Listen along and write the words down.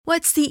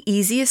What's the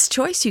easiest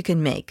choice you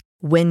can make?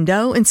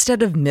 Window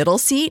instead of middle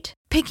seat?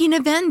 Picking a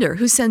vendor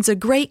who sends a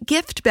great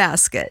gift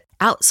basket?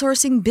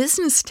 Outsourcing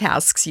business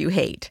tasks you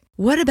hate?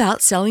 What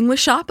about selling with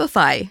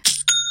Shopify?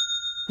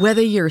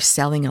 Whether you're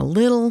selling a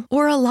little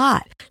or a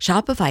lot,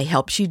 Shopify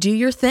helps you do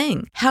your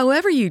thing,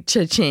 however you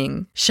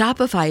cha-ching.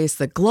 Shopify is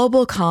the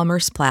global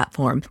commerce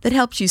platform that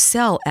helps you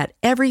sell at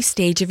every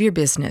stage of your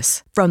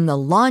business. From the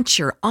launch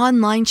your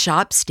online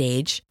shop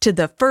stage to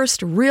the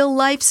first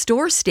real-life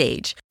store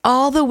stage,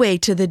 all the way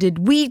to the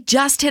did we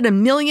just hit a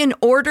million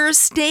orders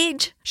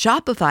stage.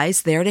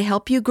 Shopify's there to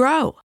help you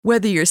grow.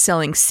 Whether you're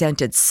selling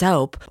scented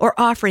soap or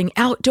offering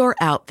outdoor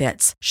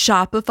outfits,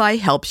 Shopify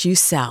helps you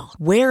sell.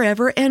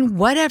 Wherever and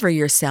whatever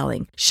you're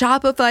selling,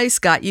 Shopify's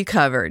got you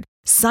covered.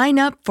 Sign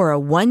up for a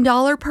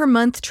 $1 per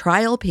month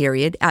trial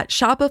period at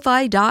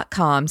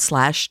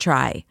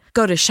shopify.com/try.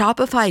 Go to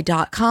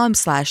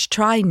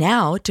shopify.com/try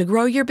now to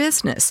grow your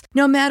business,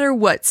 no matter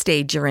what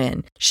stage you're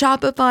in.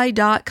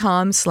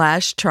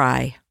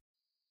 Shopify.com/try.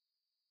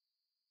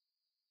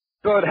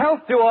 Good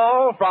health to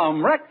all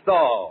from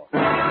Rexall.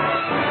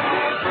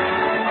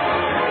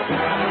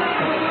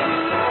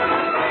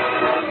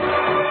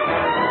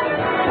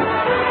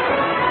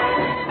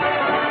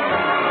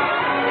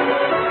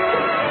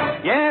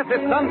 Yes,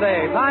 it's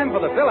Sunday, time for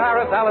the Phil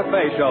Harris Alice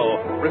Faye Show,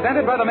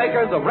 presented by the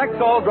makers of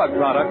Rexall Drug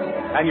Products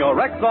and your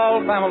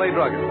Rexall Family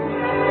Druggist.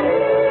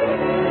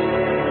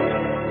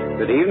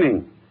 Good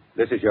evening.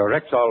 This is your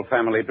Rexall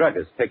Family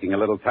Druggist taking a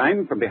little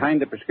time from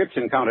behind the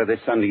prescription counter this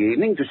Sunday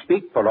evening to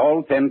speak for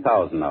all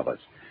 10,000 of us.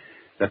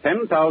 The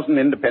 10,000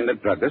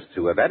 independent druggists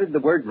who have added the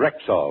word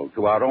Rexall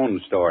to our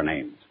own store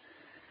names.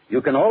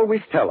 You can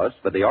always tell us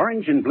by the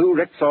orange and blue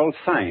Rexall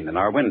sign in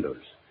our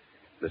windows.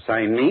 The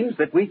sign means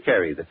that we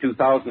carry the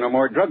 2,000 or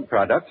more drug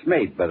products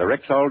made by the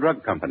Rexall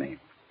Drug Company.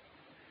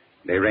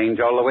 They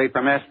range all the way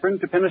from aspirin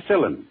to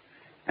penicillin,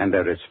 and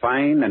they're as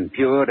fine and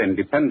pure and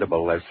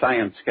dependable as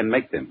science can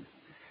make them.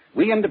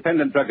 We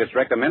independent druggists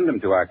recommend them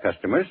to our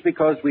customers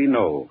because we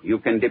know you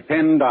can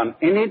depend on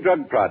any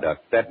drug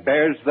product that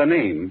bears the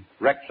name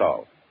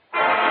Rexall.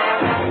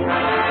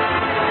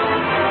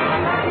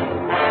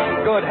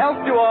 Good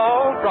health to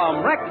all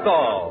from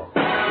Rexall.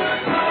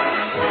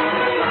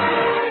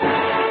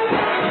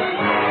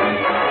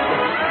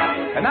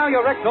 And now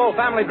your Rexall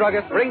Family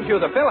Druggist brings you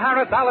the Phil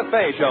Harris Alice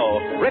Faye Show,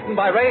 written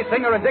by Ray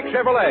Singer and Dick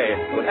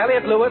Chevrolet, with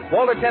Elliot Lewis,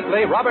 Walter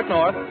Tetley, Robert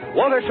North,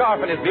 Walter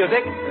Sharp in his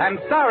music, and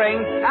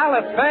starring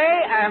Alice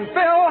Faye and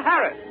Phil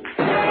Harris.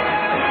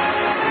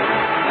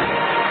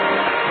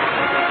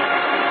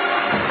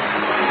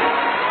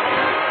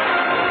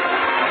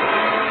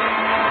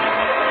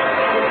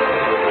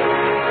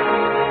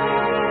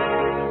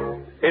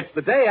 It's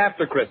the day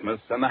after Christmas,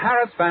 and the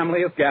Harris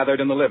family is gathered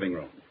in the living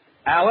room.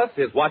 Alice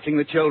is watching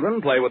the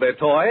children play with their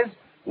toys.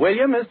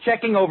 William is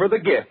checking over the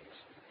gifts.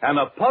 And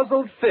a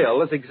puzzled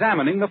Phil is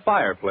examining the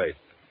fireplace.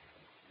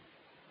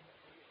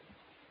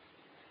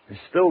 I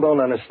still don't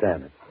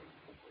understand it.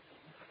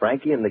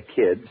 Frankie and the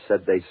kids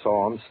said they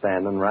saw him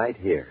standing right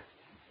here.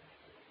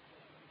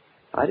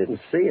 I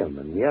didn't see him,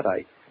 and yet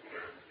I...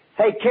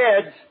 Hey,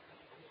 kids!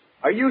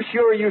 Are you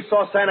sure you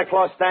saw Santa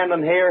Claus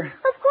standing here?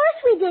 Of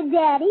course we did,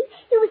 Daddy.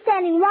 He was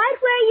standing right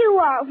where you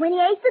are when he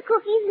ate the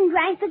cookies and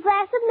drank the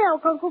glass of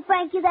milk Uncle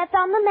Frankie left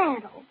on the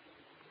mantel.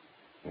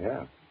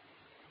 Yeah.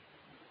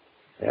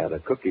 Yeah, the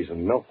cookies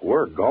and milk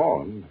were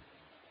gone.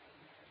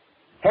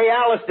 Hey,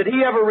 Alice, did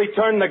he ever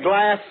return the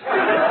glass?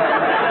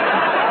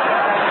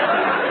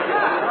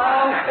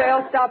 Oh,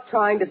 Phil, stop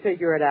trying to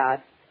figure it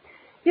out.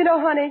 You know,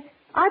 honey,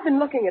 I've been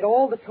looking at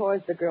all the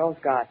toys the girls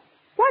got.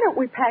 Why don't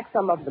we pack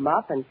some of them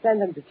up and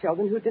send them to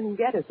children who didn't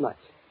get as much?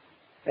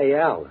 Hey,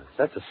 Alice,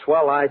 that's a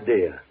swell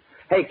idea.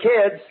 Hey,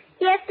 kids.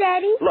 Yes,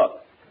 Daddy?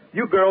 Look,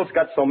 you girls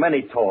got so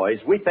many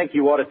toys, we think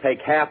you ought to take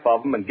half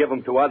of them and give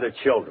them to other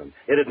children.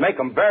 It'd make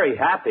them very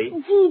happy.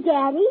 Gee,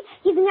 Daddy,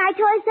 giving our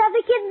toys to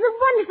other kids is a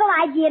wonderful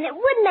idea, and it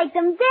would make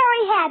them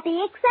very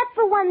happy, except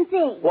for one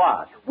thing.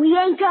 What? We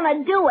ain't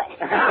gonna do it.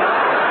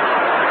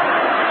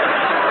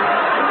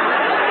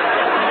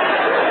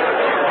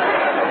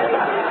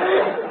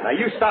 Now,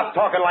 you stop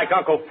talking like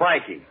Uncle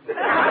Frankie.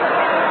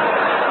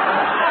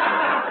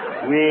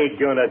 We ain't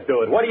gonna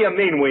do it. What do you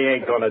mean we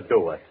ain't gonna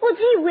do it? Well,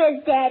 gee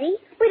whiz, Daddy.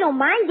 We don't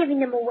mind giving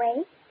them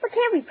away. But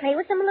can't we play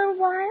with them a little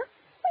while?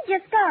 We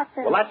just got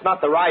them. Well, that's not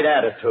the right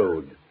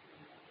attitude.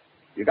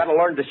 You gotta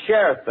learn to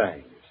share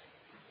things.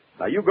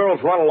 Now, you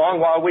girls run along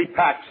while we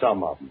pack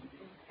some of them.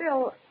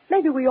 Phil,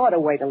 maybe we ought to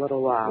wait a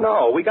little while.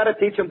 No, we gotta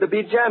teach them to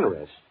be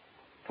generous.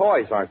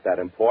 Toys aren't that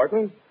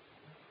important.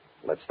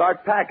 Let's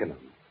start packing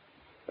them.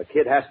 A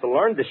kid has to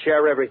learn to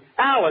share every...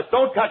 Alice,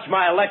 don't touch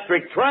my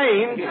electric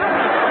train. Phil,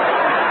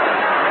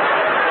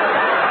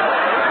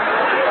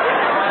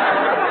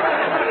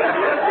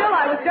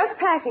 I was just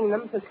packing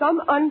them for some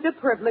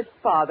underprivileged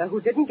father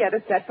who didn't get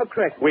a set for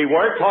Christmas. We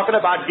weren't talking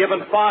about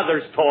giving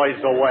father's toys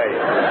away.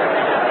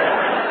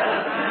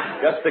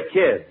 Just the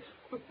kids.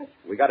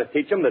 We got to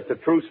teach them that the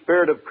true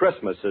spirit of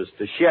Christmas is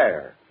to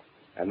share,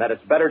 and that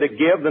it's better to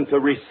give than to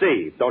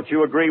receive. Don't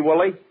you agree,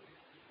 Willie?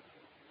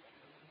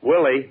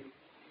 Willie?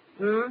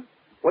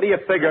 What are you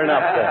figuring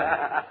up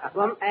there?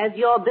 Well, as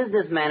your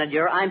business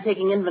manager, I'm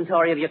taking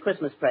inventory of your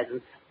Christmas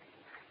presents.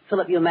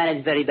 Philip, you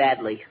managed very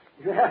badly.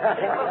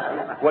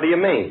 What do you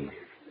mean?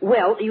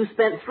 Well, you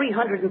spent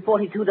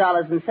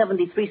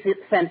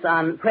 $342.73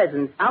 on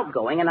presents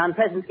outgoing, and on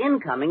presents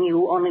incoming,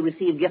 you only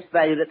received gifts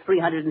valued at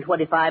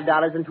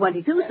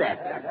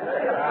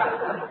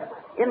 $325.22.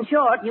 In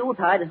short,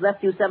 Yuletide has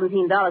left you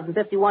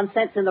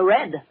 $17.51 in the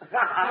red.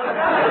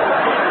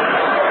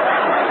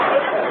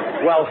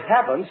 Well,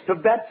 heavens to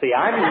Betsy,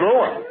 I'm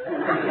ruined.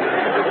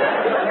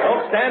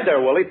 Don't stand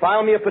there, Willie.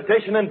 File me a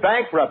petition in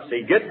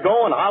bankruptcy. Get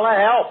going. Holla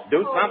help.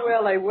 Do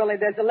something. Willie,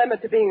 there's a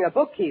limit to being a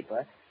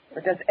bookkeeper.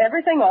 But does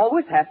everything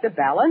always have to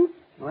balance?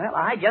 Well,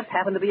 I just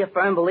happen to be a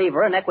firm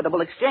believer in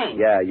equitable exchange.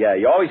 Yeah.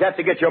 You always have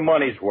to get your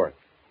money's worth.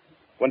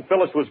 When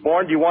Phyllis was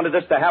born, you wanted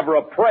us to have her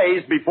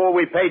appraised before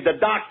we paid the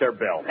doctor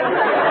bill.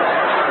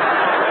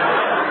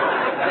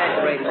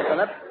 Exaggerating,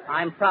 Philip.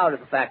 I'm proud of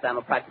the fact I'm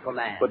a practical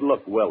man. But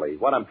look, Willie,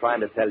 what I'm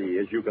trying to tell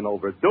you is you can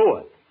overdo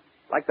it.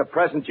 Like the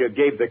present you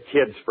gave the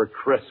kids for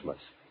Christmas.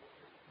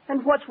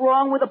 And what's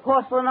wrong with a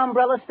porcelain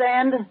umbrella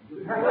stand?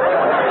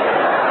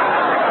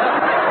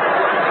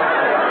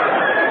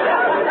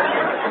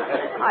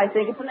 I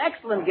think it's an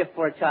excellent gift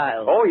for a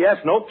child. Oh, yes,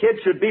 no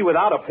kid should be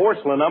without a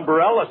porcelain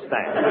umbrella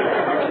stand.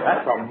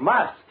 That's a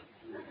must.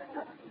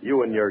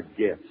 You and your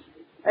gifts.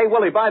 Hey,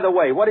 Willie, by the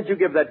way, what did you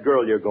give that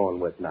girl you're going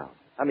with now?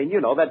 I mean, you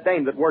know, that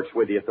dame that works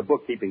with you at the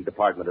bookkeeping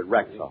department at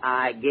Rexall.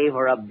 I gave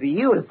her a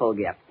beautiful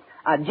gift.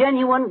 A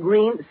genuine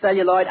green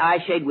celluloid eye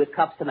shade with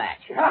cups to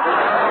match.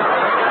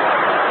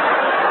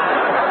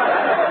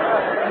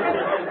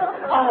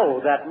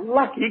 Oh, that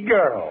lucky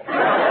girl.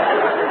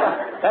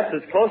 That's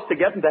as close to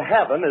getting to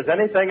heaven as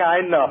anything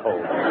I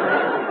know.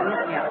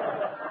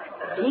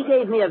 He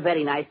gave me a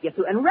very nice gift,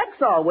 too. And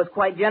Rexall was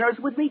quite generous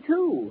with me,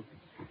 too.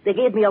 They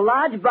gave me a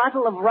large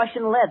bottle of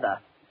Russian leather.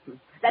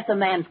 That's a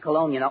man's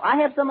cologne, you know. I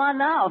have some on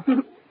now.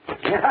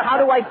 How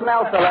do I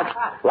smell, Philip?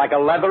 Like a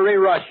leathery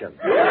Russian.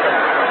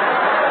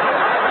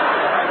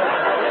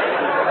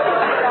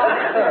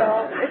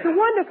 It's a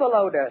wonderful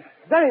odor.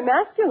 Very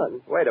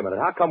masculine. Wait a minute.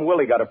 How come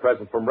Willie got a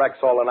present from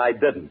Rexall and I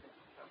didn't?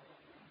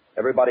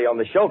 Everybody on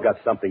the show got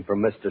something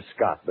from Mr.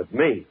 Scott, but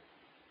me.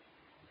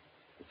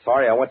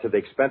 Sorry I went to the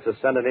expense of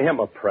sending him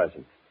a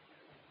present.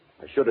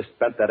 I should have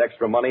spent that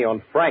extra money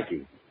on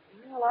Frankie.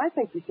 Well, I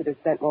think you should have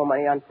spent more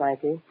money on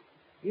Frankie.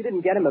 You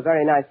didn't get him a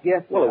very nice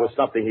gift. Well, it was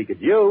something he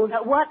could use.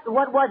 What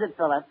was it,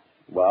 Philip?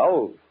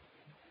 Well,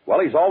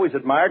 he's always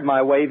admired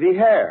my wavy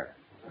hair.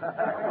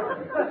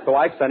 So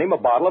I sent him a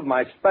bottle of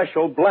my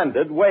special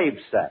blended wave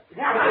set.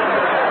 You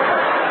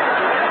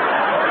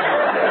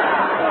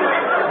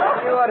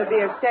ought to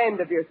be ashamed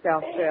of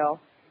yourself, Phil.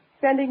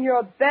 Sending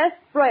your best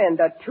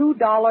friend a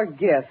 $2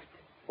 gift.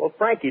 Well,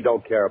 Frankie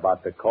don't care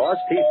about the cost.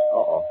 He's...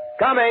 Uh-oh.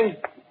 Coming!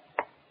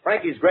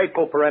 Frankie's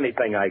grateful for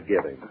anything I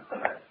give him.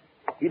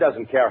 He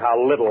doesn't care how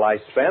little I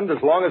spend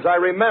as long as I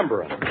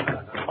remember him.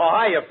 Oh,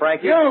 hiya,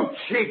 Frankie. You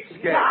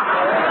cheapskate!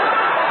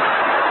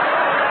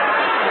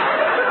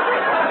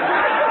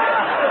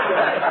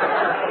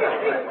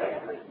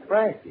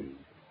 Frankie,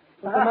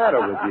 what's the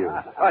matter with you?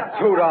 A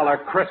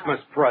 $2 Christmas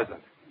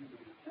present.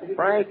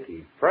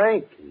 Frankie.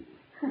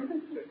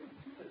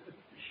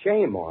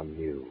 Shame on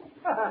you.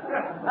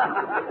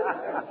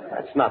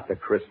 That's not the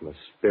Christmas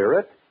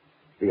spirit.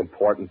 The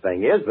important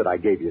thing is that I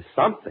gave you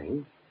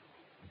something.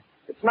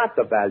 It's not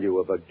the value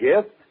of a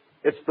gift.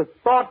 It's the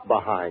thought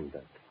behind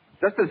it.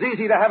 Just as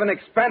easy to have an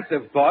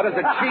expensive thought as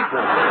a cheap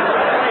one.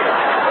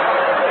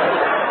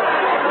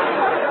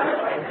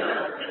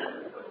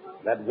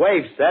 That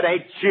wave set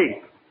ain't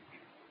cheap.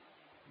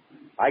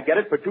 I get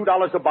it for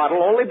 $2 a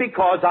bottle only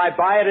because I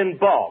buy it in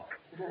bulk.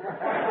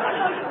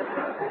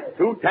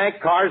 2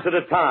 tank cars at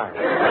a time.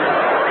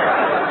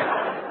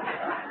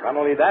 Not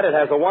only that, it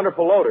has a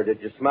wonderful odor.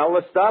 Did you smell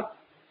the stuff?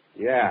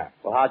 Yeah.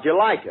 Well, how'd you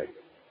like it?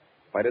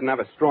 If I didn't have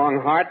a strong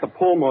heart, the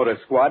pull motor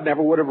squad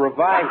never would have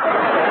revived me.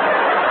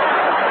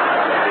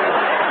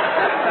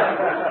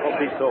 Don't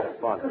be so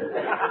funny.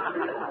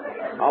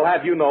 I'll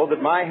have you know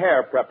that my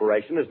hair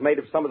preparation is made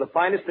of some of the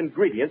finest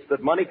ingredients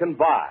that money can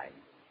buy.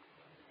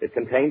 It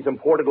contains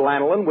imported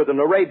lanolin with an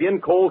Arabian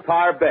coal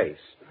tar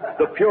base,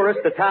 the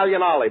purest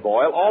Italian olive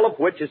oil, all of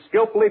which is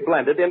skillfully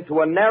blended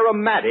into an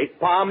aromatic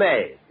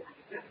pomade.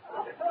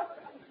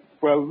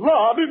 Well,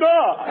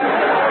 la-di-da!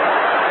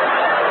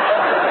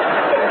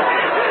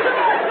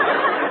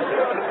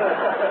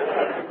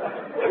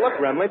 Look,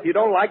 Remley, if you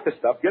don't like the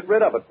stuff, get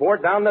rid of it. Pour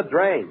it down the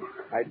drain.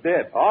 I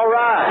did. All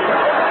right.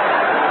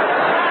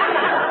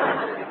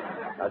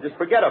 Now, just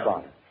forget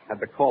about it.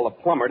 Had to call a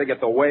plumber to get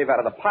the wave out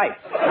of the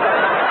pipes.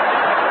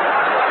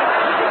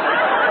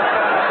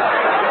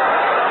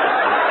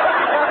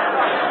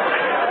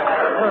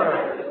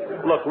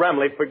 Look,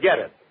 Remley, forget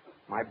it.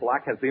 My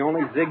block has the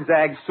only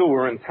zigzag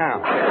sewer in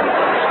town.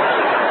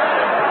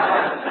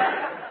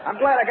 I'm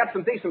glad I got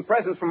some decent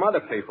presents from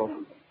other people.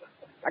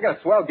 I got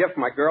a swell gift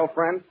for my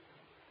girlfriend.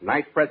 A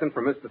nice present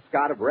from Mr.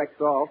 Scott of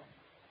Rexall.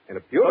 And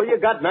a beautiful... Oh, you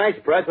got nice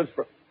presents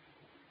for...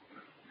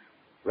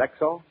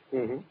 Rexall?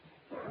 Mm-hmm.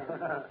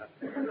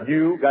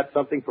 You got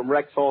something from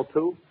Rexall,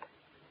 too?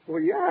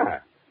 Well, yeah.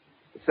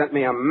 It sent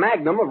me a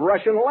magnum of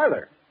Russian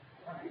leather.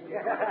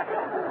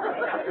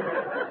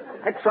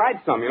 I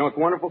tried some. You know, it's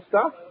wonderful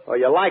stuff. Oh,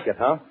 you like it,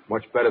 huh?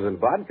 Much better than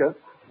vodka.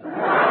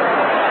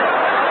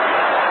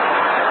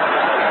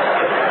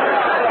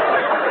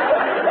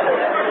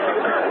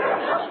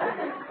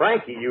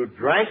 Frankie, you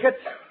drank it?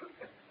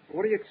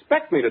 What do you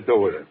expect me to do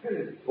with it?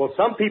 Well,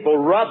 some people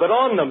rub it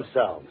on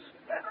themselves.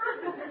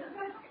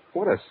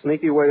 What a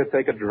sneaky way to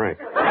take a drink.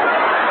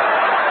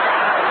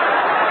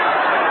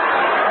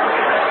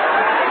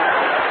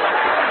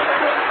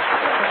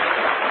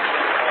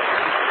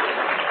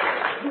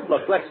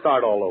 Look, let's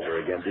start all over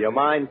again. Do you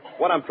mind?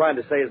 What I'm trying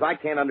to say is I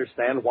can't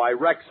understand why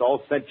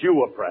Rexall sent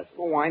you a present.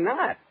 Well, why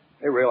not?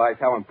 They realize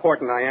how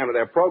important I am to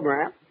their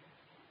program.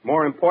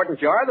 More important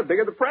you are, the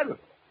bigger the present.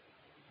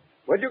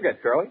 What'd you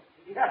get, Curly?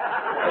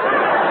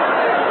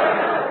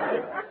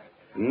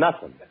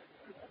 Nothing.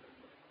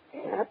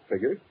 Yeah, that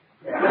figures.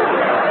 Phil,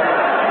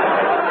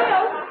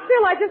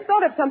 I just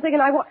thought of something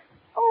and I want...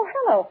 Oh,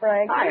 hello,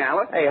 Frank. Hi,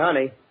 Alice. Hey,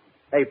 honey.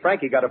 Hey,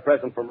 Frankie got a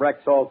present from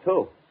Rexall,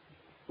 too.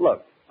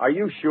 Look, are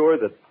you sure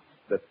that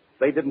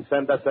they didn't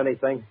send us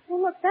anything?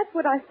 Well, look, that's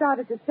what I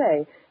started to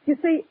say. You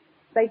see,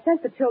 they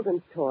sent the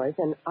children's toys,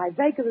 and I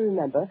vaguely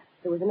remember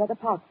there was another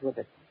box with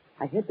it.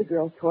 I hid the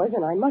girls' toys,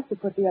 and I must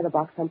have put the other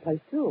box someplace,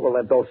 too. Well,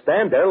 then don't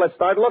stand there. Let's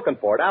start looking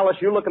for it. Alice,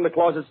 you look in the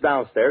closets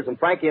downstairs, and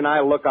Frankie and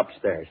I will look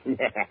upstairs. Now,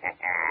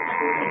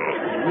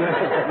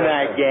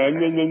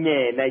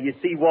 you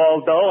see,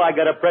 Waldo, I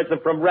got a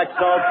present from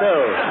Rexall,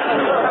 too.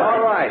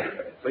 All right.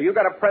 So you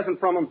got a present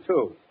from them,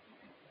 too.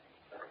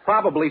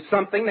 Probably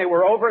something they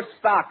were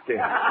overstocked in.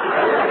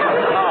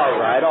 All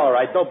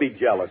right. Don't be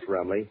jealous,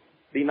 Remley.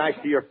 Be nice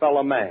to your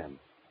fellow man.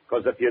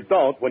 Because if you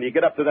don't, when you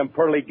get up to them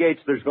pearly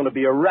gates, there's going to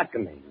be a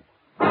reckoning.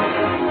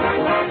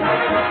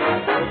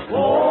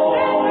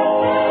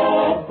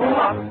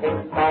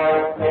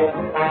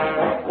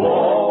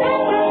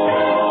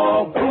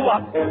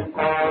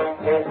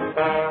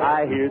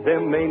 I hear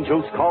them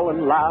angels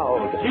calling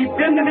loud. Keep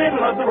in the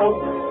middle of the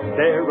road.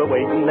 They're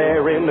awaiting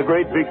there in the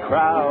great big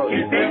crowd.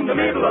 Keep in the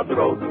middle of the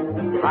road.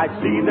 I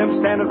see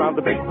them standing around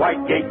the big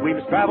white gate. We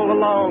must travel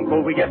along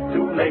before we get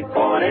too late.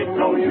 For it ain't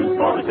no use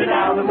for to sit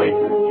down and wait.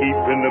 Keep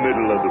in the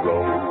middle of the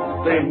road.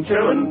 Then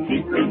chillin',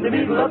 keep in the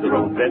middle of the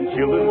road. Then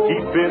chillin',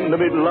 keep in the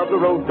middle of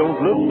the road. Don't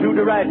look to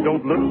the right,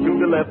 don't look to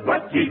the left,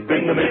 but keep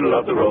in the middle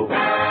of the road.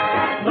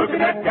 Look at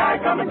that guy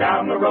coming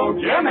down the road.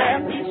 Yeah,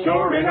 man, he's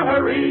sure in a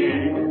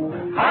hurry.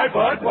 Hi,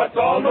 bud, what's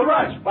all the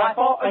rush? Why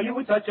are you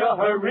in such a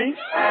hurry?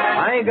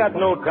 I ain't got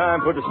no time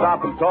for to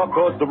stop and talk,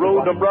 cause the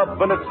road is rough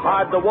and it's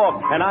hard to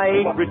walk. And I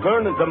ain't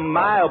returning to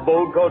my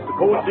abode, cause the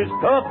coast is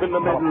tough in the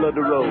middle of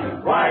the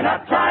road. Why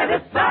not try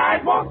the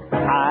sidewalk?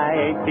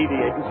 I ain't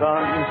deviating,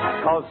 son,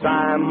 cause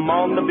I'm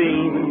on the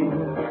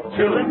beam.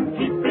 Chillin',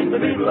 keep in the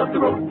middle of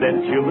the road.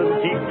 Then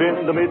chillin', keep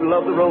in the middle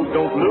of the road.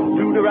 Don't look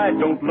to the right,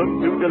 don't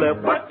look to the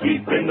left, but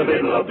keep in the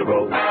middle of the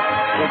road.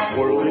 This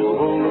world is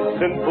full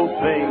of sinful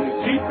things.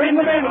 Keep in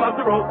the middle of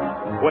the road.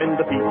 When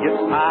the feet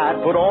gets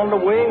tired, put on the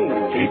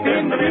wings. Keep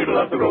in the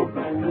middle of the road.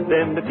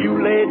 Then if you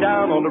lay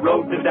down on the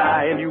road to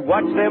die and you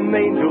watch them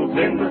angels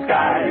in the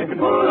sky, you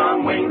can pull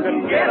on wings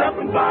and get up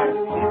and fly.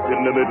 Keep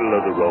in the middle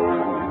of the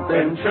road.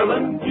 Then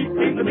chillin', keep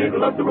in the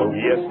middle of the road.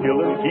 Yes,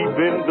 chillin', keep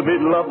in the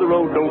middle of the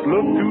road. Don't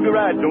look to the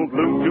right, don't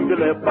look to the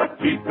left, but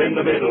keep in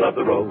the middle of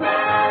the road.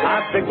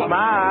 I fix my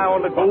eye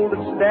on the golden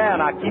stair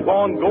and I keep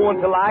on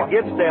going till I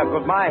get there,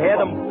 cause my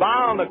head I'm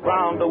bound a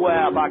crown to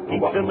wear if I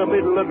keep in the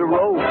middle of the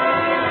road.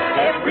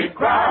 Every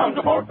crown's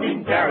a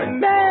 14 carat.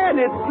 Man,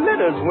 it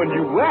glitters when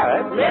you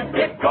wear it. Let's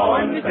get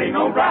going, this ain't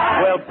no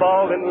ride. Well,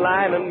 fall in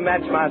line and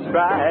match my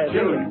stride.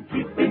 Chillin',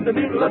 keep in the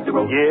middle of the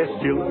road. Yes,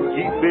 chillin',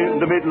 keep in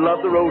the middle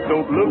of the road.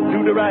 Don't look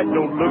to the right,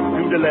 don't look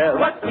to the left,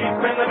 but keep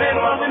in the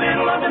middle of the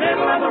middle of the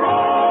middle of the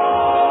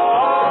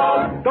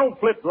road. Don't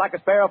flip like a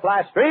sparrow,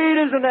 fly straight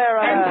as an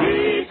arrow. And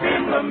keep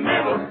in the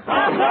middle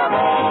of the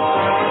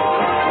road.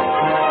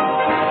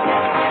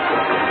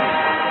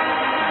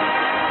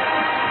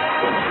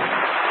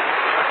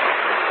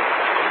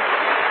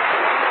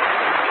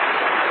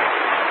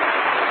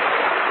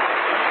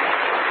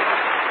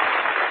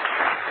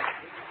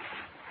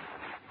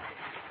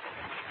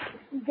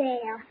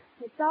 There.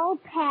 It's all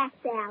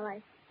packed,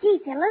 Alice. Gee,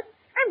 Phyllis,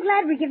 I'm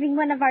glad we're giving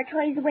one of our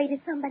toys away to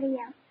somebody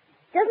else.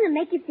 Doesn't it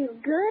make you feel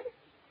good?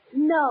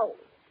 No.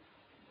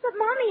 But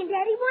Mommy and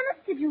Daddy want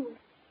us to do it.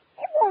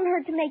 It won't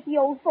hurt to make the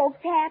old folks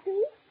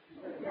happy.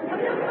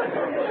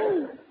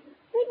 Hey,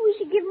 maybe we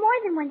should give more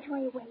than one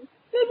toy away.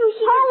 Maybe we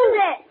should... Hold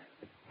it!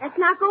 Let's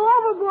not go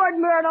overboard,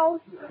 Myrtle.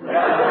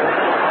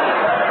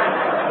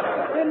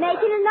 We're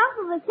making enough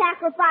of a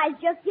sacrifice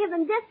just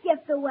giving this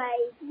gift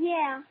away.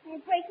 Yeah,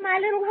 it breaks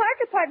my little heart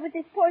to part with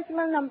this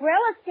porcelain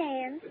umbrella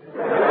stand.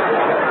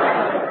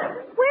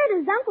 Where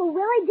does Uncle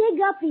Willie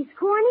dig up these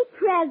corny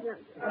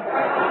presents?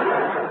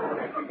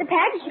 The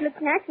package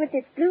looks nice with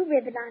this blue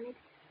ribbon on it.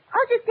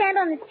 I'll just stand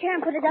on this chair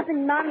and put it up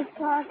in Mommy's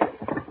closet.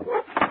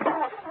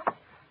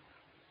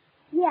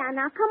 Yeah,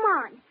 now come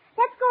on.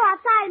 Let's go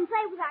outside and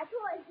play with our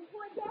toys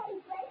before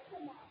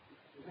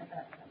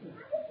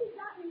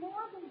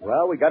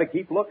Well, we got to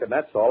keep looking,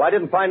 that's all. I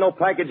didn't find no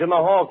package in the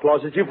hall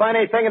closet. Did you find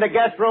anything in the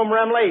guest room,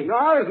 Remley?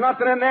 No, there's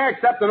nothing in there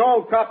except an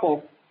old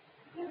couple.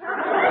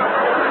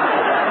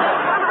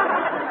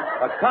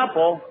 A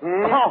couple?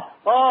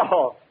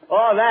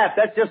 Oh,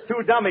 that's just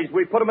two dummies.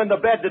 We put them in the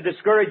bed to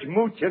discourage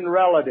mooching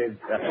relatives.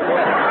 Yeah,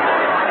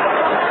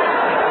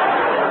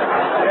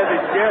 they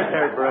scared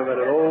there for a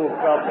minute, old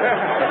couple.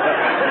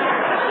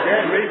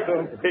 Scared me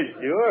some,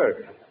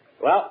 sure.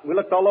 Well, we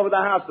looked all over the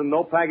house and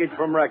no package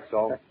from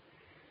Rexall.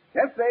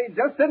 Guess they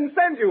just didn't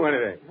send you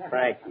anything.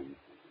 Frankie,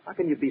 how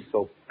can you be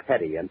so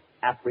petty and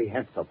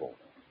apprehensible?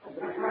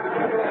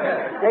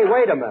 Hey,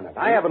 wait a minute.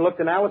 I haven't looked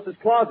in Alice's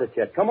closet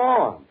yet. Come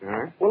on.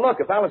 Huh? Well,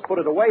 look, if Alice put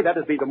it away,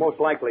 that'd be the most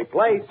likely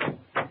place.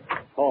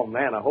 Oh,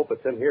 man, I hope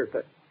it's in here.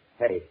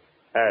 Hey,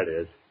 there it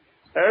is.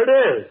 There it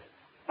is.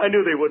 I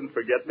knew they wouldn't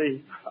forget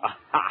me.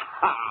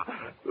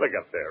 Look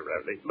up there,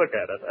 Revley. Look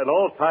at it. And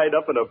all tied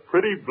up in a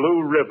pretty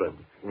blue ribbon.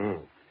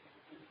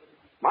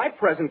 My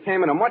present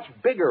came in a much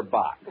bigger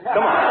box.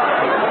 Come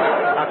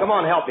on. Now, come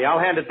on, help me. I'll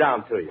hand it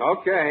down to you.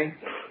 Okay.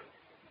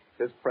 If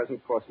this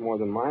present costs more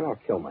than mine, I'll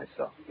kill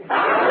myself. Here you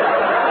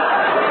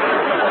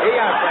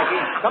are,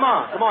 Frankie. Come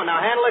on.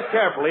 Now, handle it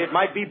carefully. It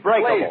might be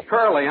breakable. Please,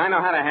 Curly, I know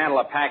how to handle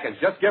a package.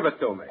 Just give it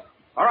to me.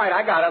 All right,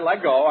 I got it.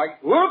 Let go.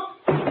 Whoop!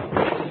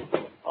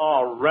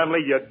 Oh,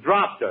 Remley, you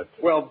dropped it.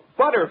 Well,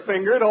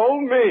 Butterfingered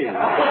old me.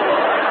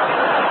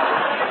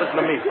 Listen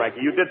to me,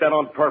 Frankie. You did that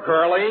on purpose.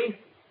 Curly,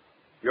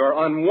 your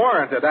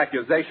unwarranted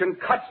accusation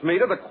cuts me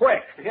to the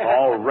quick.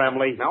 Oh,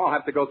 Remley. Now I'll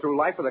have to go through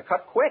life with a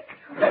cut quick.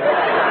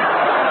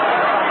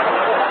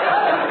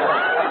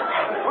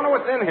 I wonder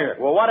what's in here.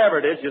 Well, whatever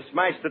it is, you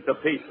smashed it to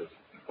pieces.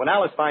 When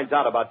Alice finds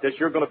out about this,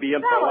 you're going to be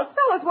in for Fellas,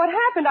 what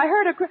happened? I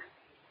heard a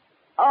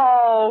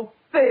Oh,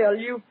 Phil,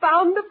 you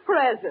found the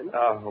present.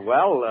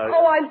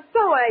 Oh, I'm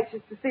so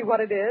anxious to see what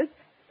it is.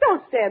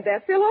 Don't stand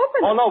there, Phil.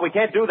 Open it. Oh, no, we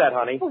can't do that,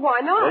 honey. Well,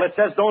 why not? Well, it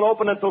says don't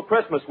open until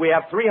Christmas. We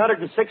have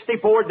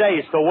 364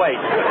 days to wait.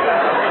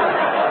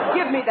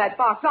 Give me that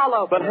box. I'll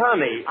open But, it.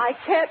 honey... I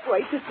can't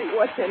wait to see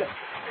what's in it.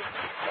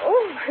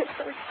 Oh, I'm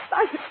so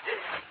excited.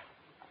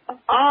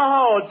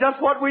 Oh, just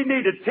what we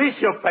needed.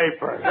 Tissue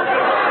paper. Oh,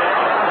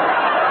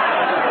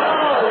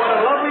 what a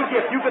lovely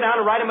gift. You go down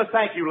and write him a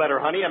thank you letter,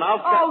 honey, and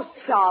I'll... Oh,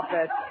 stop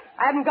it.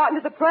 I haven't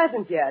gotten to the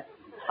present yet.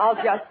 I'll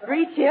just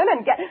reach in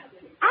and get...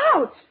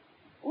 Ouch!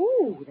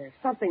 Ooh, there's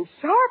something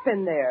sharp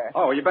in there.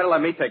 Oh, you better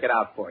let me take it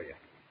out for you.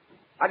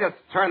 I just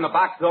turned the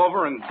box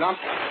over and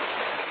dumped...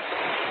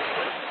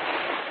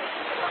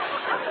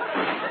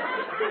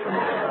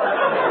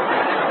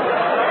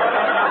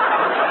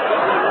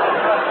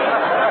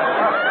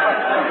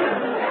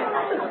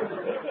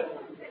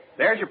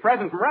 There's your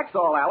present from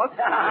Rexall, Alice.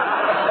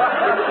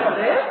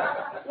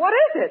 What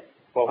is it?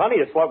 Well, honey,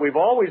 it's what we've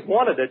always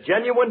wanted, a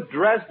genuine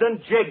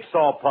Dresden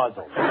jigsaw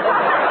puzzle.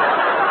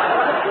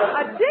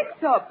 A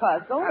jigsaw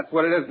puzzle? That's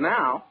what it is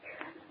now.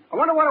 I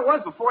wonder what it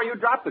was before you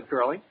dropped it,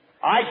 Curly.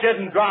 I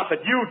didn't drop it.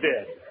 You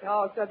did.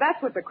 Oh, so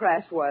that's what the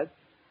crash was.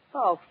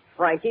 Oh,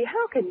 Frankie,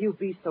 how can you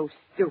be so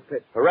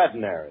stupid?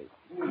 Hereditary.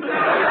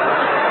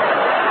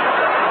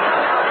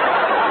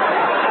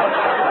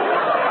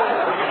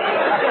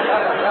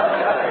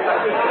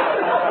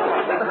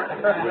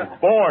 You're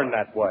born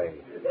that way.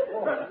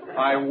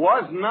 I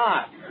was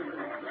not.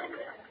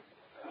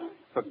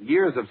 Took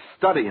years of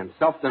study and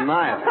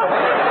self-denial.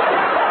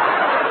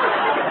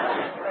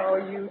 Oh,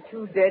 you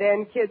two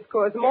dead-end kids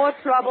cause more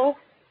trouble.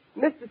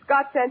 Mr.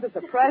 Scott sends us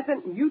a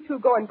present, and you two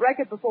go and break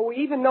it before we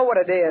even know what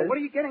it is. Well, what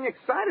are you getting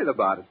excited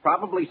about? It's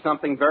probably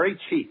something very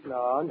cheap.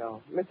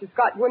 No. Mr.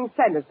 Scott wouldn't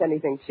send us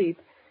anything cheap.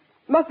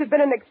 Must have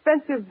been an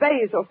expensive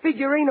vase or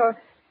figurine or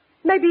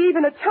maybe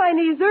even a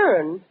Chinese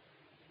urn.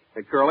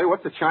 Hey, Curly,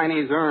 what's a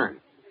Chinese urn?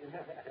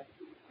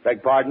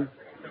 Beg pardon?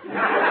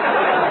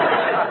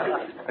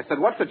 I said,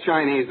 what's a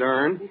Chinese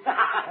urn?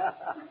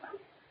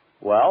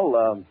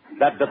 Well,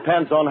 that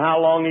depends on how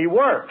long he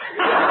works.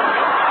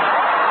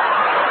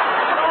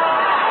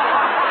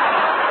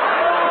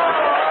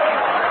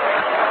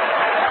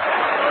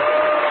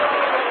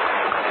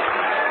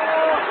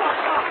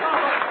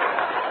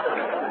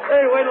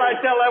 Hey, wait till I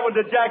tell that one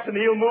to Jackson.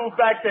 He'll move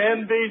back to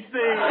NBC.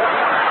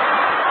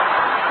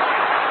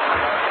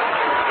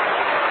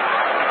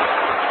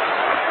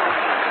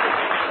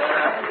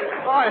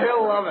 Oh,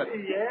 he'll love it.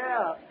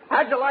 Yeah.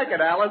 How'd you like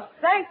it, Alice?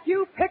 Thank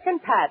you, Pick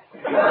and Pat.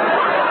 Now,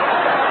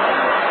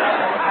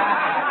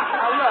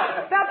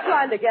 look, stop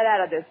trying to get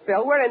out of this,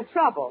 Phil. We're in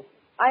trouble.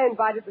 I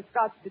invited the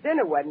Scotts to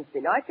dinner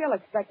Wednesday night. They'll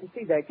expect to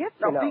see their gifts,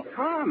 you know. Now, be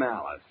calm,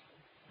 Alice.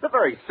 It's a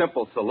very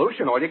simple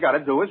solution. All you got to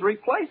do is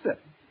replace it.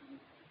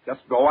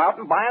 Just go out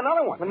and buy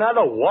another one.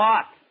 Another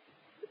what?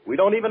 We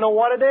don't even know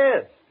what it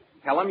is.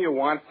 Tell them you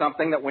want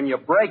something that when you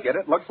break it,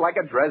 it looks like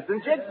a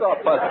Dresden jigsaw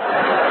puzzle.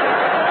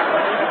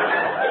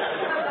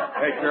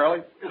 Hey, Curly,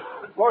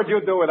 what would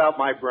you do without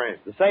my brain?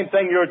 The same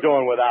thing you're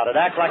doing without it.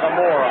 Act like a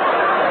moron.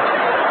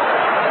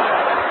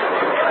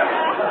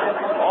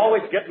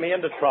 Always get me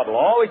into trouble.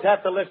 Always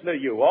have to listen to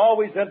you.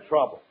 Always in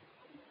trouble.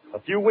 A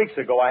few weeks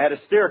ago, I had a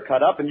steer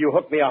cut up, and you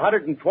hooked me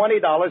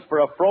 $120 for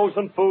a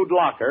frozen food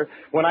locker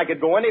when I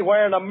could go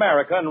anywhere in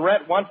America and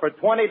rent one for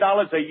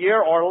 $20 a year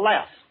or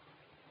less.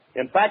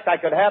 In fact, I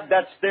could have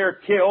that steer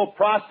killed,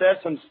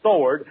 processed, and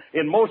stored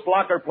in most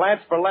locker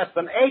plants for less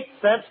than 8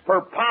 cents per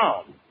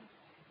pound.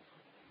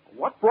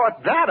 What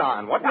brought that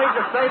on? What made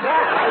you say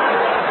that?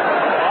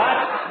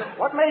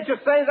 What made you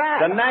say that?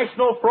 The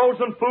National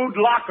Frozen Food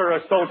Locker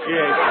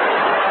Association.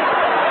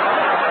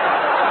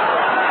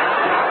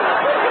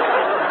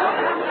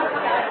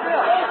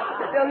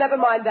 Bill, never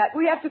mind that.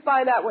 We have to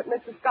find out what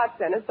Mr. Scott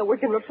sent us so we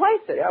can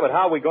replace it. Yeah, but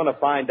how are we going to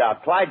find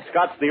out? Clyde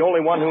Scott's the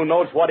only one who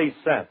knows what he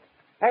sent.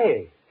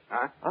 Hey,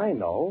 huh? I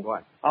know.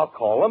 What? I'll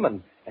call him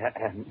and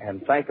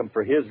thank him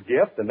for his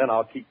gift, and then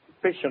I'll keep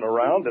fishing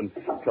around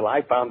until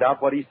I found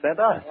out what he sent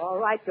us. All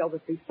right, Bill,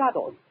 but be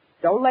subtle.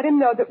 Don't let him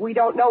know that we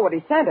don't know what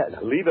he sent us.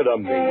 Leave it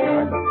on me.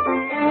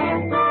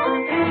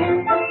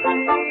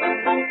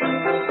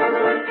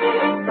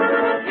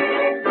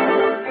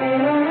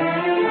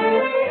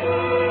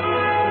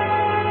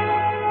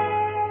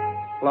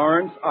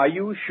 Florence, are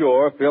you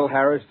sure Phil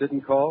Harris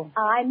didn't call?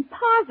 I'm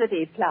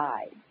positive,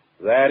 Clyde.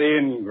 That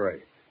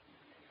ingrate.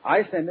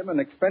 I sent him an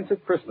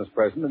expensive Christmas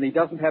present, and he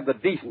doesn't have the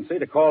decency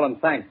to call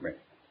and thank me.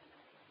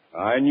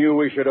 I knew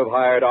we should have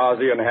hired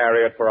Ozzie and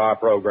Harriet for our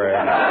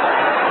program.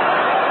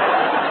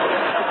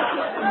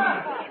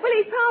 Well,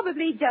 he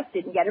probably just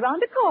didn't get around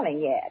to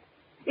calling yet.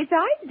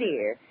 Besides,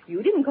 dear,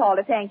 you didn't call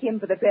to thank him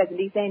for the present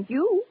he sent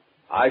you.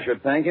 I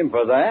should thank him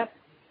for that.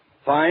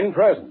 Fine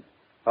present.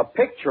 A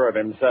picture of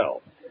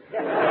himself.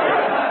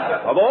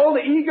 Of all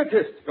the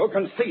egotistical,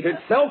 conceited,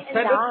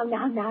 self-centered...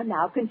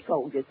 Now,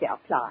 control yourself,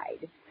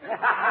 Clyde.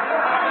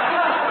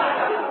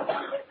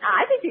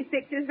 I think his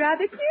picture's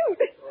rather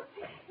cute.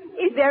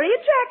 He's very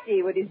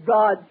attractive with his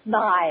broad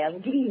smile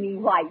and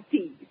gleaming white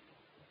teeth.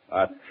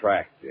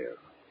 Attractive.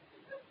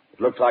 It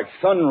looks like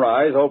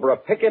sunrise over a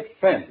picket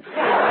fence.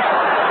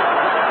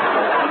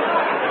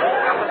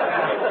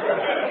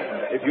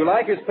 If you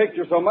like his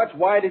picture so much,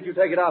 why did you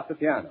take it off the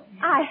piano?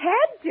 I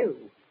had to.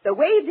 The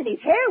waves in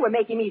his hair were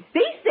making me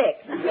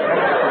seasick.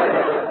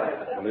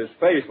 Well, his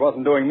face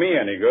wasn't doing me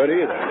any good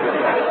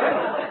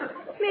either.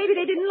 Maybe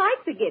they didn't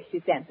like the gifts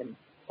you sent them.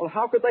 Well,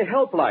 how could they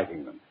help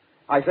liking them?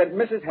 I sent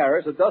Mrs.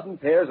 Harris a dozen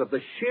pairs of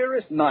the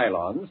sheerest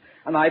nylons,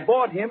 and I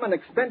bought him an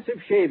expensive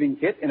shaving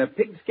kit in a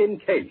pigskin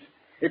case.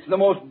 It's the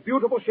most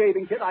beautiful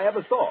shaving kit I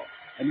ever saw.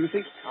 And you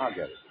think, I'll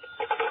get it.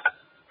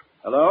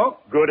 Hello?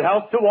 Good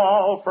health to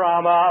all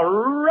from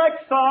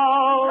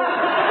Rexall.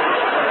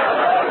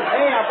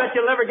 Hey, I bet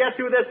you'll never guess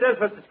who this is,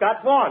 Mr.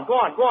 Scott. Go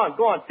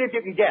on. See if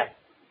you can guess.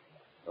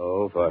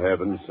 Oh, for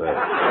heaven's sake.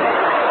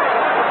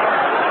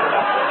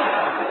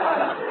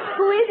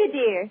 Who is it,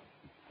 dear?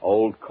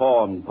 Old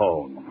Corn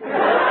Pone.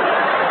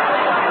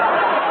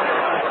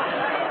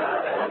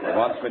 He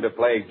wants me to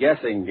play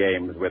guessing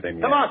games with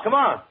him. Come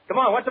on.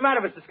 What's the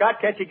matter, Mr.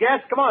 Scott? Can't you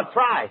guess? Come on,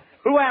 try.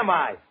 Who am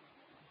I?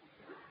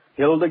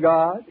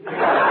 Hildegard? Oh,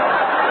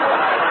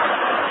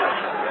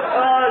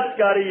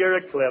 Scotty, you're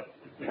a clip.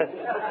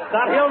 It's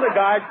not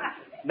Hildegard.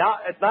 No,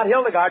 it's not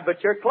Hildegard,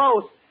 but you're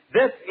close.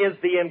 This is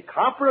the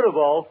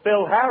incomparable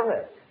Phil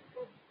Harris.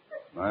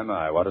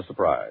 My, what a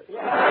surprise.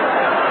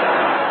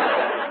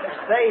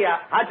 Say,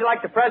 how'd you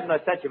like the present I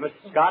sent you,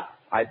 Mr. Scott?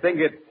 I think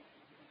it...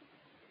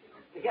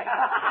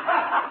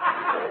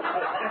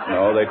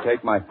 No, they'd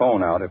take my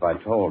phone out if I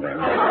told him.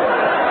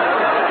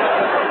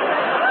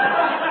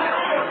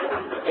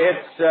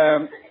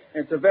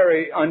 It's a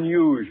very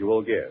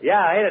unusual gift.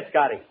 Yeah, ain't it,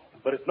 Scotty?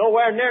 But it's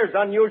nowhere near as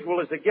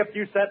unusual as the gift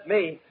you sent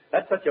me.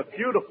 That's such a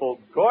beautiful,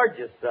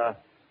 gorgeous,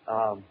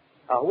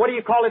 what do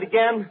you call it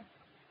again?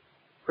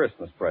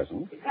 Christmas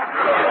present.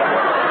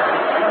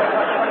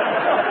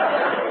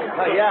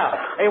 Yeah.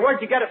 Hey, where'd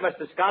you get it,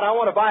 Mr. Scott? I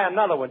want to buy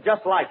another one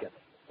just like it.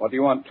 What do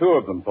you want two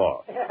of them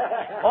for?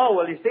 Oh,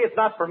 well, you see, it's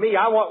not for me.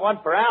 I want one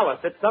for Alice.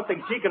 It's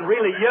something she can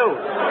really use.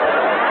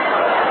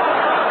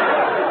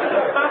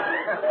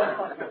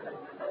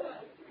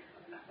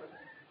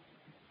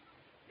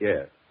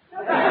 Yes.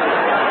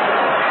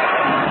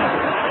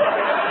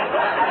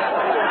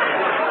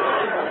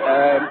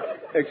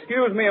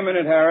 Excuse me a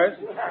minute, Harris.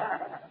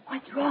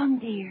 What's wrong,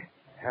 dear?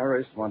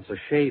 Harris wants a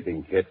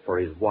shaving kit for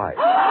his wife.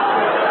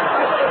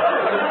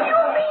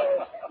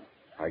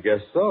 I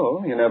guess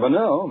so. You never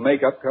know.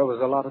 Makeup covers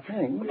a lot of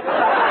things.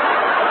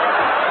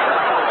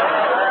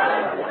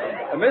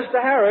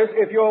 Mr. Harris,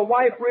 if your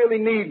wife really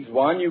needs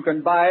one, you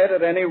can buy it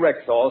at any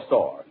Rexall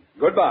store.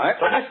 Goodbye.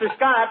 But Mr.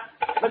 Scott.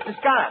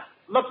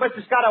 Look,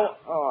 Mr. Scott,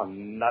 Oh,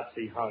 nuts,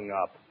 he hung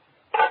up.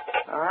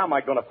 How am I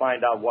going to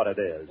find out what it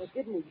is? Well,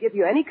 didn't he give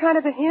you any kind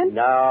of a hint?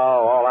 No,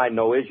 all I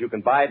know is you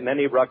can buy it in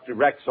any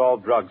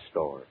Rexall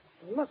drugstore.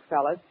 Look,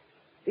 fellas,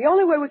 the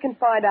only way we can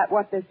find out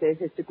what this is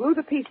to glue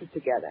the pieces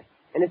together.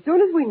 And as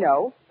soon as we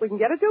know, we can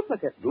get a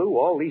duplicate. Glue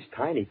all these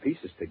tiny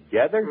pieces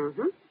together?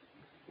 Mm-hmm.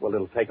 Well,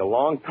 it'll take a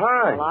long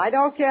time. Well, I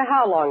don't care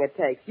how long it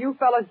takes. You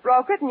fellas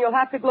broke it, and you'll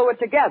have to glue it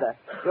together.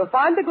 You'll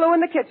find the glue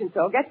in the kitchen,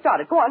 so get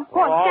started. Go on.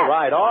 All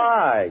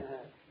right.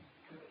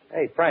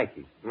 Hey,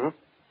 Frankie.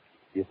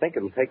 You think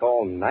it'll take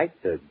all night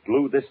to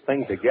glue this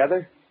thing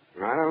together?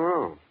 I don't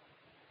know.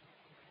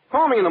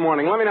 Call me in the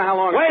morning. Let me know how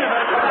long... Wait a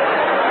minute!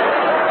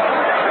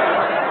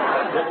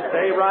 Just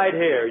stay right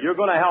here. You're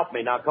going to help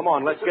me. Now, come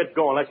on, let's get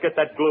going. Let's get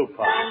that glue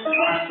pot.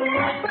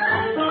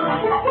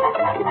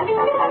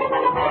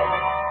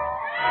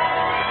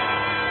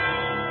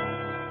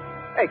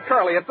 Hey,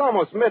 Curly, it's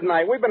almost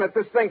midnight. We've been at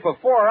this thing for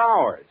 4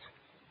 hours.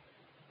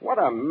 What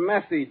a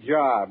messy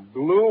job.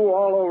 Glue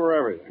all over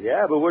everything.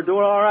 Yeah, but we're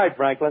doing all right,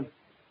 Franklin.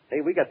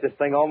 Hey, we got this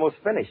thing almost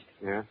finished.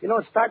 Yeah? You know,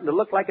 it's starting to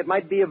look like it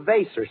might be a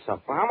vase or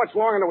something. Well, how much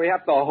longer do we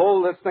have to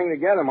hold this thing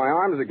together? My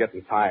arms are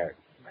getting tired.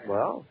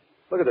 Well,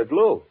 look at the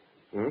glue.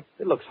 Hmm?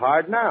 It looks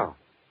hard now.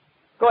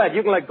 Go ahead,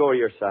 you can let go of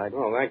your side.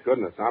 Oh, thank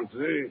goodness. I'm...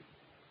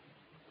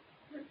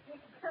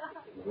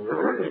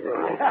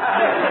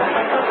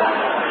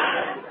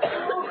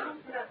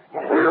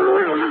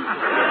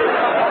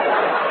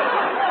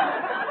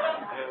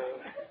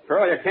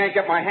 Curly, I can't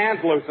get my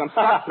hands loose. I'm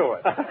stuck to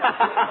it.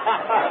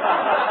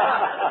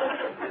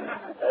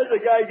 As a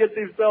guy gets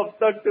himself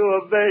stuck to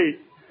a vase.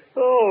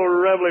 Oh,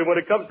 Remley, when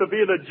it comes to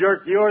being a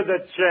jerk, you're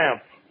the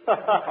champ.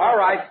 All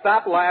right,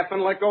 stop laughing.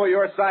 Let go of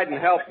your side and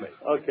help me.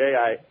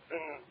 Okay,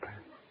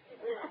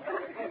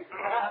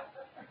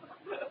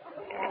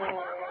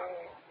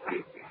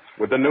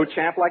 Would the new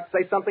champ like to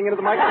say something into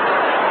the microphone?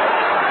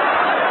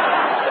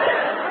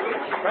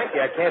 Frankie,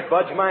 I can't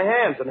budge my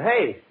hands. And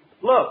hey,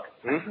 look.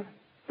 Hmm?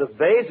 The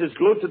vase is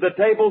glued to the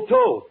table,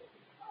 too.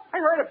 I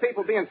heard of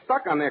people being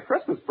stuck on their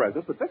Christmas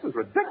presents, but this is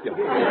ridiculous.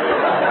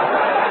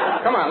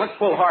 Come on, let's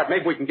pull hard.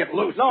 Maybe we can get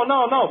loose. No,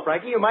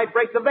 Frankie. You might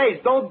break the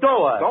vase. Don't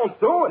do it. Don't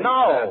do it.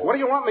 No. What do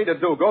you want me to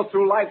do? Go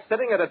through life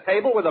sitting at a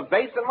table with a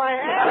vase in my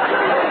hand?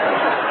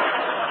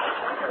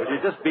 Will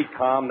you just be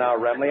calm now,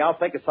 Remley? I'll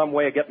think of some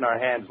way of getting our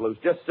hands loose.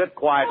 Just sit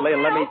quietly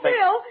and let me think.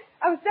 Phil,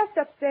 I was just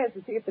upstairs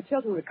to see if the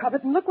children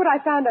recovered, and look what I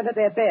found under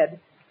their bed.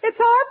 It's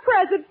our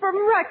present from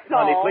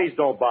Rexall. Honey, please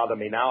don't bother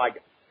me now.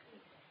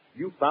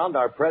 You found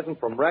our present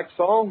from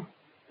Rexall?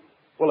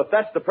 Well, if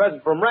that's the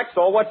present from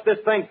Rexall, what's this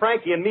thing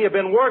Frankie and me have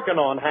been working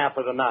on half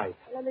of the night?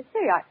 Let me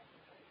see.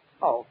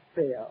 Oh,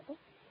 Phil.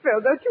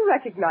 Phil, don't you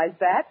recognize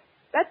that?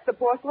 That's the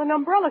porcelain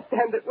umbrella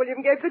stand that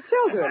William gave the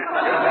children.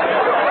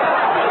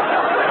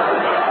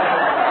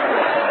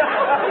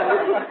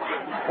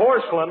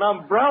 Porcelain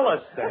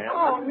umbrella stand?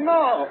 Oh,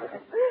 no.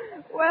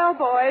 Well,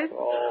 boys,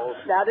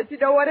 now that you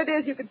know what it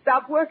is, you can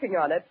stop working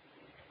on it.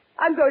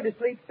 I'm going to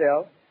sleep,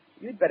 Phil.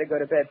 You'd better go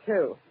to bed,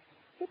 too.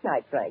 Good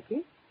night,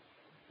 Frankie.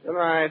 Good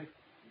night.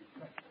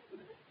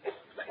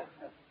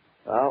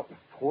 Well,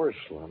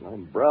 porcelain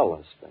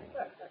umbrella stand.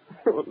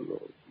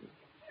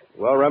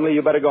 Well, Remley,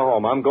 you better go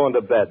home. I'm going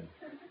to bed.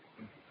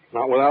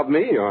 Not without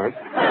me, you aren't.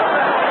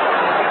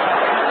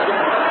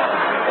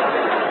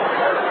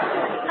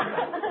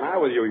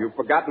 Now with you, you've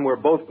forgotten we're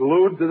both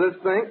glued to this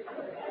thing?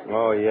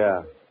 Oh,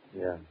 yeah.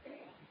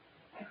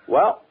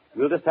 Well,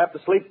 we'll just have to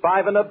sleep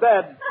 5 in a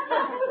bed.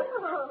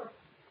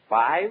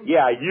 5?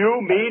 Yeah,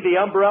 you, me, the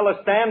umbrella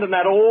stand, and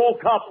that old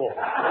couple.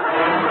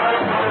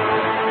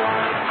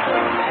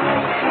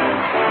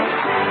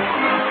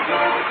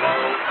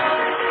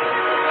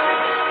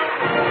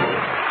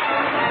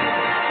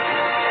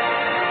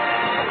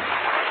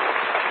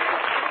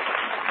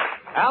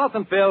 Alice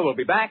and Phil will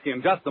be back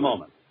in just a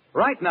moment.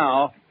 Right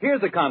now,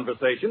 here's a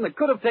conversation that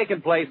could have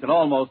taken place in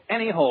almost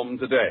any home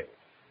today.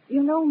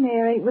 You know,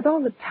 Mary, with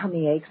all the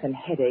tummy aches and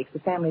headaches the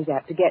family's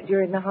apt to get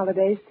during the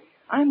holidays,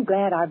 I'm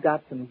glad I've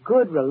got some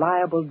good,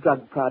 reliable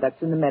drug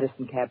products in the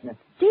medicine cabinet.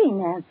 Gee,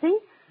 Nancy,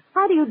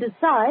 how do you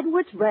decide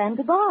which brand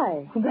to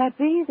buy? Well, that's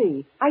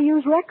easy. I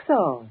use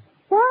Rexall.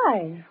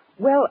 Why?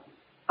 Well,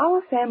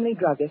 our family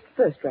druggist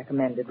first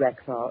recommended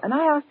Rexall, and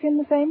I asked him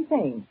the same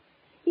thing.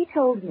 He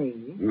told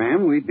me...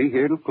 Ma'am, we'd be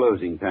here till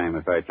closing time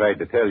if I tried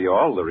to tell you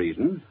all the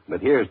reasons,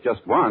 but here's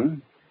just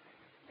one.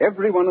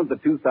 Every one of the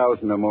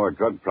 2,000 or more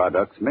drug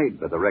products made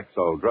by the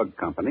Rexall Drug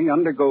Company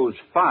undergoes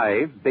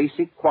 5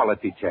 basic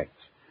quality checks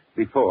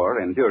before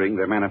and during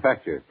their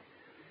manufacture.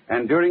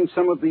 And during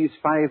some of these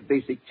 5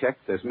 basic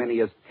checks, as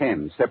many as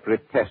 10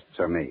 separate tests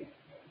are made.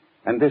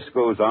 And this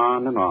goes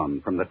on and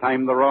on from the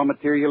time the raw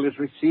material is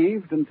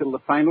received until the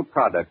final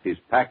product is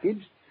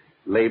packaged,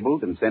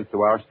 labeled, and sent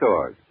to our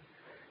stores.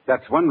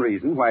 That's one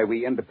reason why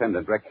we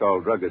independent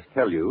Rexall druggists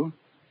tell you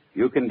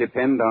can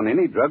depend on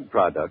any drug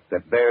product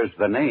that bears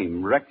the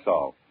name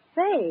Rexall.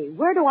 Say,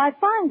 where do I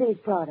find these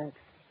products?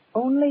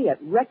 Only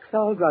at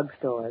Rexall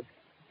drugstores.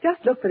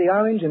 Just look for the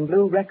orange and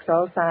blue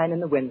Rexall sign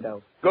in the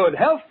window. Good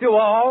health to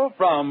all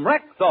from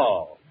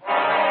Rexall.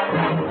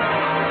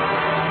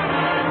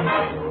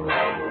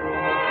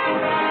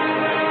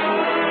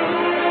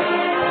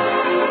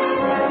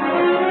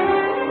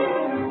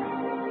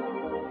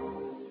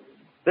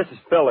 This is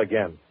Phil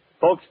again.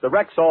 Folks, the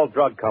Rexall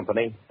Drug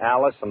Company,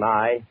 Alice and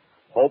I,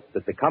 hope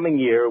that the coming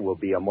year will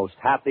be a most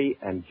happy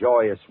and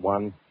joyous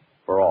one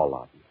for all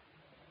of you.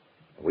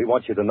 We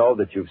want you to know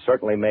that you've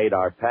certainly made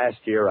our past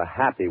year a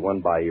happy one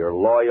by your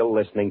loyal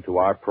listening to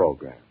our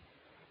program.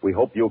 We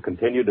hope you'll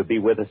continue to be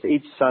with us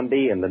each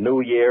Sunday in the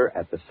new year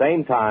at the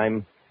same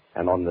time,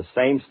 And on the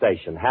same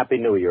station. Happy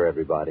New Year,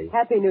 everybody.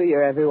 Happy New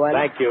Year, everyone.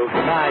 Thank you.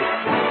 Good night.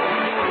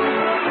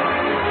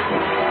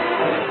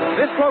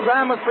 This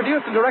program was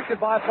produced and directed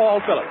by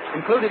Paul Phillips.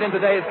 Included in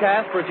today's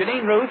cast were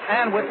Janine Roos,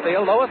 Ann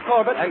Whitfield, Lois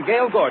Corbett, and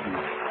Gail Gordon.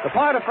 The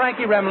part of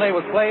Frankie Remley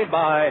was played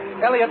by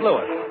Elliot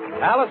Lewis.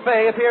 Alice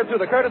Faye appeared through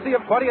the courtesy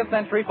of 20th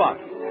Century Fox.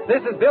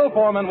 This is Bill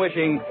Foreman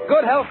wishing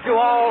good health to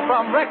all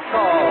from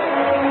Rexall.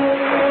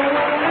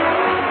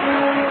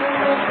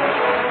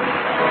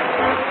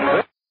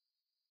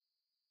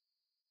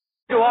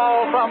 To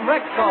all from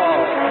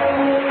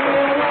Rexall.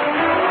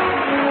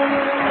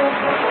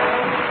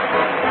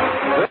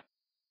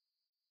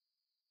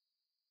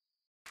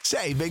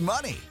 Save big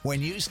money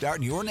when you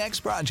start your next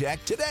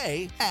project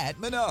today at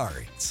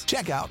Menards.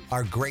 Check out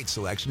our great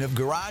selection of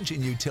garage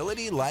and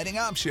utility lighting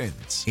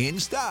options. In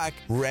stock,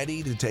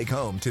 ready to take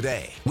home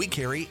today. We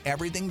carry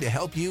everything to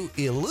help you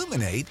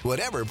illuminate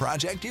whatever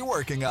project you're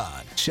working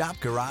on. Shop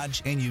garage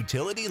and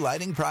utility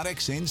lighting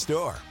products in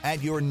store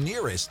at your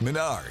nearest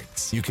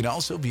Menards. You can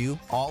also view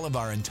all of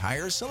our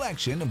entire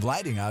selection of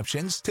lighting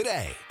options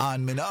today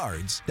on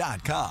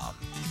Menards.com.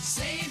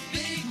 Save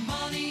big